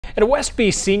And a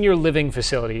Westby senior living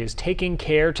facility is taking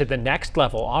care to the next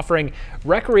level, offering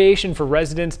recreation for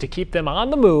residents to keep them on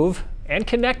the move and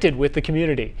connected with the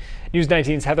community. News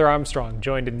 19's Heather Armstrong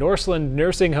joined Norseland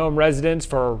Nursing Home residents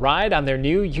for a ride on their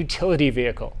new utility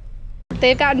vehicle.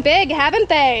 They've gotten big, haven't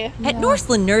they? At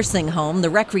Norseland Nursing Home, the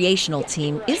recreational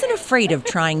team isn't afraid of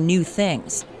trying new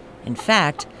things. In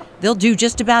fact, they'll do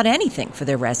just about anything for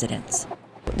their residents.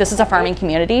 This is a farming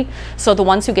community, so the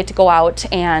ones who get to go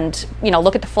out and,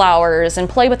 look at the flowers and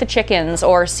play with the chickens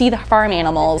or see the farm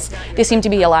animals, they seem to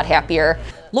be a lot happier.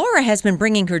 Laura has been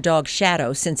bringing her dog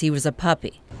Shadow since he was a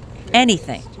puppy.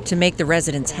 Anything to make the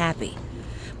residents happy.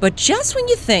 But just when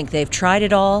you think they've tried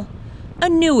it all, a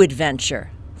new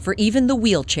adventure for even the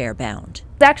wheelchair-bound.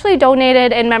 It's actually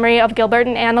donated in memory of Gilbert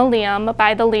and Anna Liam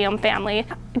by the Liam family.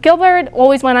 Gilbert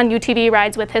always went on UTV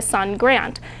rides with his son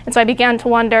Grant, and so I began to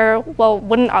wonder, well,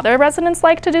 wouldn't other residents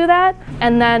like to do that?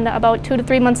 And then about 2 to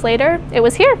 3 months later, it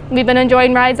was here. We've been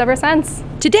enjoying rides ever since.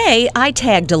 Today, I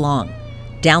tagged along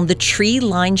down the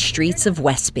tree-lined streets of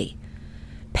Westby,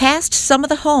 past some of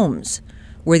the homes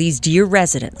where these dear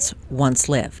residents once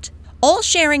lived. All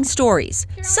sharing stories,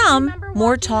 some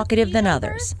more talkative than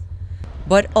others,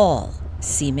 but all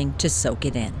seeming to soak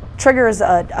it in. Triggers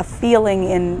a feeling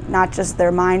in not just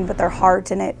their mind but their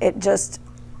heart, and it just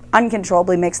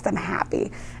uncontrollably makes them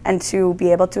happy. And to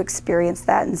be able to experience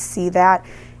that and see that,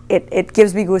 it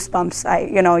gives me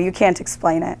goosebumps. You can't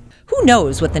explain it. Who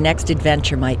knows what the next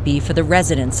adventure might be for the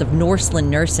residents of Norseland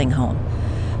Nursing Home.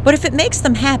 But if it makes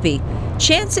them happy,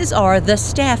 chances are the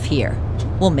staff here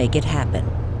will make it happen.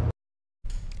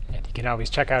 You can always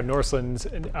check out Norseland's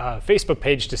Facebook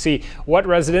page to see what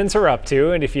residents are up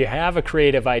to. And if you have a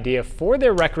creative idea for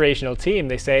their recreational team,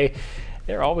 they say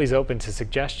they're always open to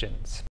suggestions.